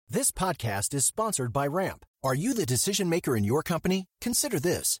This podcast is sponsored by Ramp. Are you the decision maker in your company? Consider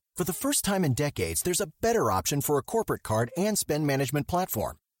this. For the first time in decades, there's a better option for a corporate card and spend management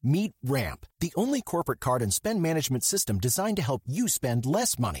platform. Meet Ramp, the only corporate card and spend management system designed to help you spend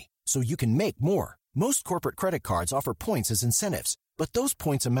less money so you can make more. Most corporate credit cards offer points as incentives, but those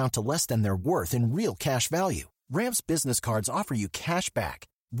points amount to less than their worth in real cash value. Ramp's business cards offer you cash back,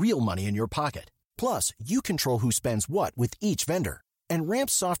 real money in your pocket. Plus, you control who spends what with each vendor. And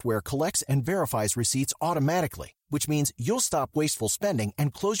Ramp's software collects and verifies receipts automatically, which means you'll stop wasteful spending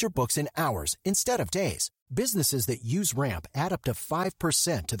and close your books in hours instead of days. Businesses that use Ramp add up to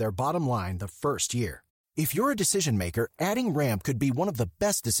 5% to their bottom line the first year. If you're a decision maker, adding Ramp could be one of the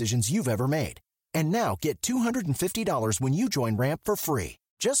best decisions you've ever made. And now get $250 when you join Ramp for free.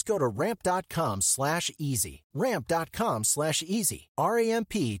 Just go to ramp.com/easy. Ramp.com/easy.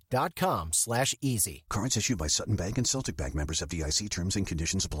 RAMP.com/easy. Cards issued by Sutton Bank and Celtic Bank, members of FDIC. Terms and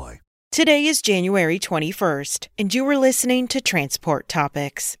conditions apply. Today is January 21st, and you are listening to Transport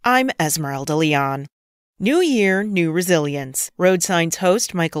Topics. I'm Esmeralda Leon. New Year, New Resilience. Road Signs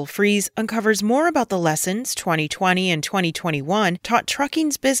host Michael Fries uncovers more about the lessons 2020 and 2021 taught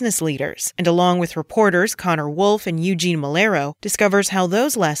trucking's business leaders, and along with reporters Connor Wolf and Eugene Malero, discovers how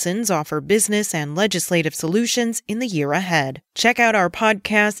those lessons offer business and legislative solutions in the year ahead. Check out our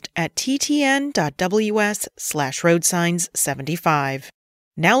podcast at ttn.ws/roadsigns75.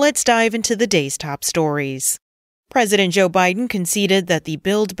 Now let's dive into the day's top stories. President Joe Biden conceded that the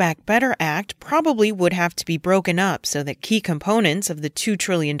Build Back Better Act probably would have to be broken up so that key components of the $2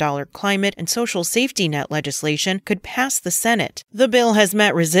 trillion climate and social safety net legislation could pass the Senate. The bill has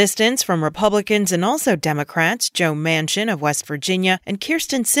met resistance from Republicans and also Democrats Joe Manchin of West Virginia and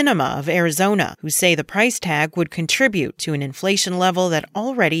Kyrsten Sinema of Arizona, who say the price tag would contribute to an inflation level that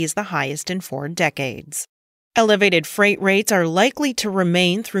already is the highest in 4 decades. Elevated freight rates are likely to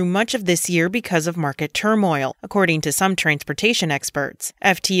remain through much of this year because of market turmoil, according to some transportation experts.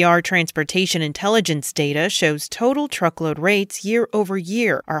 FTR Transportation Intelligence data shows total truckload rates year over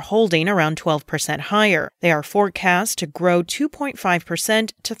year are holding around 12% higher. They are forecast to grow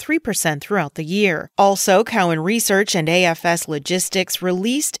 2.5% to 3% throughout the year. Also, Cowen Research and AFS Logistics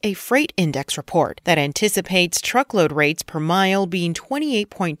released a freight index report that anticipates truckload rates per mile being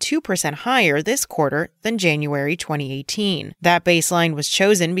 28.2% higher this quarter than January 2018. That baseline was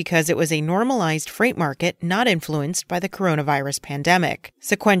chosen because it was a normalized freight market not influenced by the coronavirus pandemic.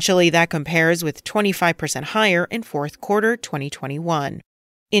 Sequentially, that compares with 25% higher in fourth quarter 2021.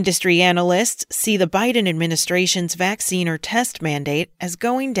 Industry analysts see the Biden administration's vaccine or test mandate as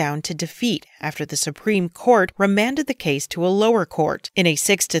going down to defeat after the Supreme Court remanded the case to a lower court. In a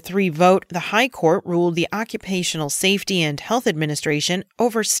 6-3 vote, the High Court ruled the Occupational Safety and Health Administration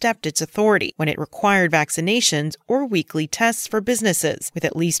overstepped its authority when it required vaccinations or weekly tests for businesses with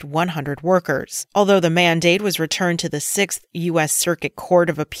at least 100 workers. Although the mandate was returned to the 6th U.S. Circuit Court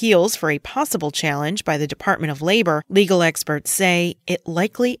of Appeals for a possible challenge by the Department of Labor, legal experts say it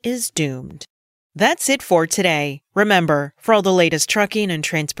likely is doomed. That's it for today. Remember, for all the latest trucking and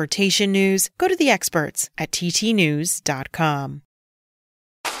transportation news, go to the experts at ttnews.com.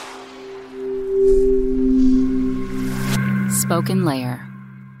 Spoken Layer.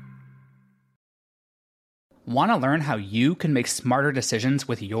 Want to learn how you can make smarter decisions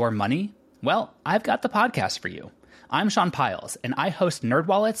with your money? Well, I've got the podcast for you. I'm Sean Piles, and I host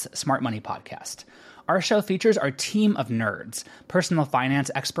NerdWallet's Smart Money Podcast. Our show features our team of nerds, personal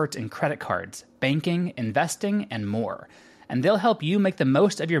finance experts in credit cards, banking, investing, and more. And they'll help you make the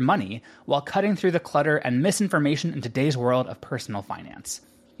most of your money while cutting through the clutter and misinformation in today's world of personal finance.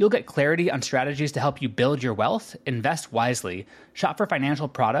 You'll get clarity on strategies to help you build your wealth, invest wisely, shop for financial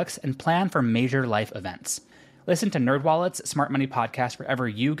products, and plan for major life events. Listen to NerdWallet's Smart Money Podcast wherever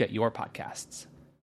you get your podcasts.